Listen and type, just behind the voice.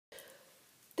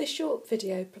This short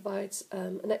video provides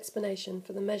an explanation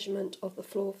for the measurement of the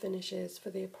floor finishes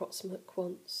for the approximate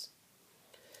quants.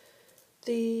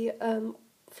 The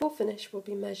floor finish will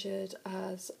be measured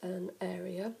as an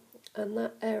area, and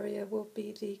that area will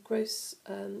be the gross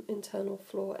internal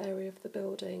floor area of the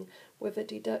building, with a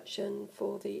deduction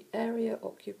for the area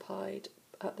occupied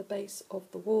at the base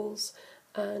of the walls,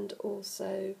 and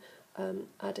also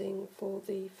adding for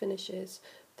the finishes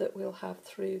that we'll have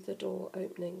through the door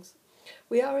openings.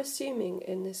 We are assuming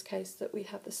in this case that we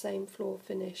have the same floor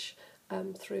finish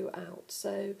throughout,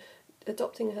 so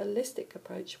adopting a holistic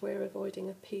approach, we're avoiding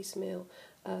a piecemeal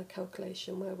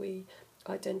calculation where we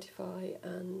identify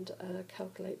and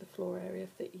calculate the floor area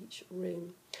for each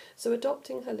room. So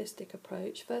adopting a holistic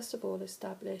approach, first of all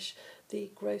establish the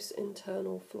gross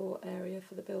internal floor area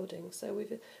for the building. So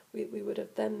we would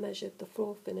have then measured the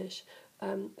floor finish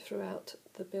throughout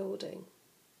the building.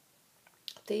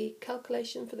 The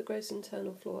calculation for the gross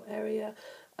internal floor area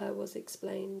was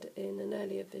explained in an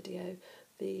earlier video,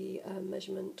 the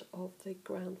measurement of the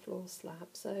ground floor slab.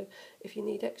 So if you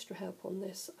need extra help on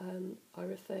this, I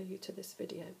refer you to this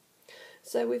video.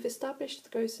 So we've established the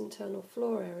gross internal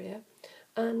floor area,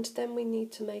 and then we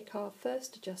need to make our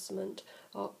first adjustment,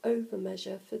 our over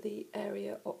measure for the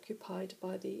area occupied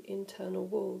by the internal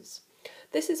walls.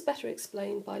 This is better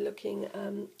explained by looking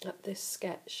at this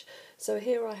sketch. So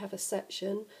here I have a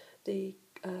section, the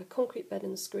concrete bed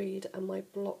and screed, and my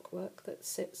blockwork that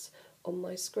sits on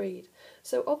my screed.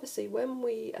 So obviously when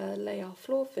we lay our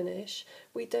floor finish,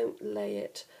 we don't lay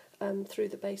it through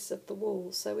the base of the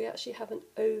wall, so we actually have an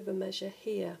over measure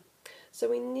here.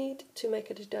 So we need to make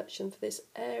a deduction for this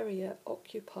area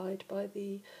occupied by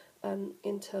the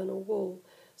internal wall.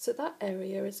 So that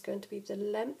area is going to be the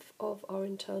length of our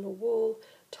internal wall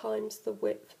times the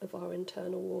width of our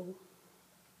internal wall.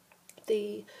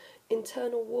 The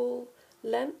internal wall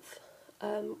length,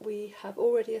 we have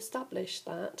already established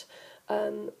that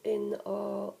in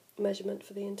our measurement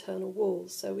for the internal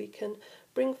walls. So we can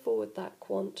bring forward that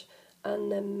quant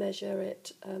and then measure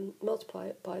it, multiply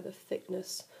it by the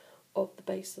thickness of the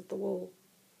base of the wall.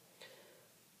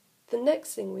 The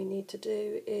next thing we need to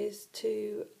do is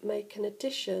to make an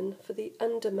addition for the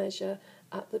under measure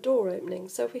at the door opening.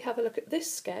 So if we have a look at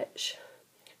this sketch,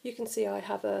 you can see I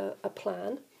have a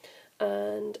plan,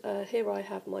 and here I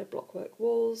have my blockwork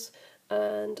walls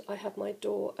and I have my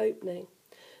door opening.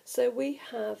 So we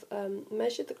have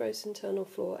measured the gross internal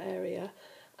floor area,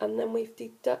 and then we've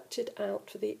deducted out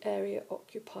for the area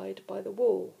occupied by the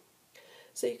wall.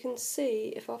 So you can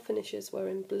see if our finishes were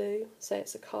in blue, say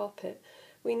it's a carpet,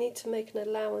 we need to make an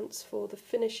allowance for the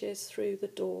finishes through the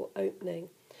door opening.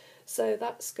 So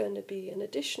that's going to be an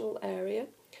additional area.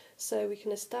 So we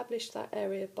can establish that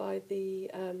area by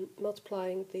the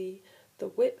multiplying the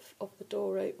width of the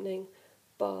door opening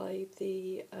by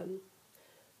the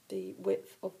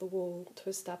width of the wall to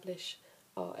establish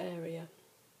our area.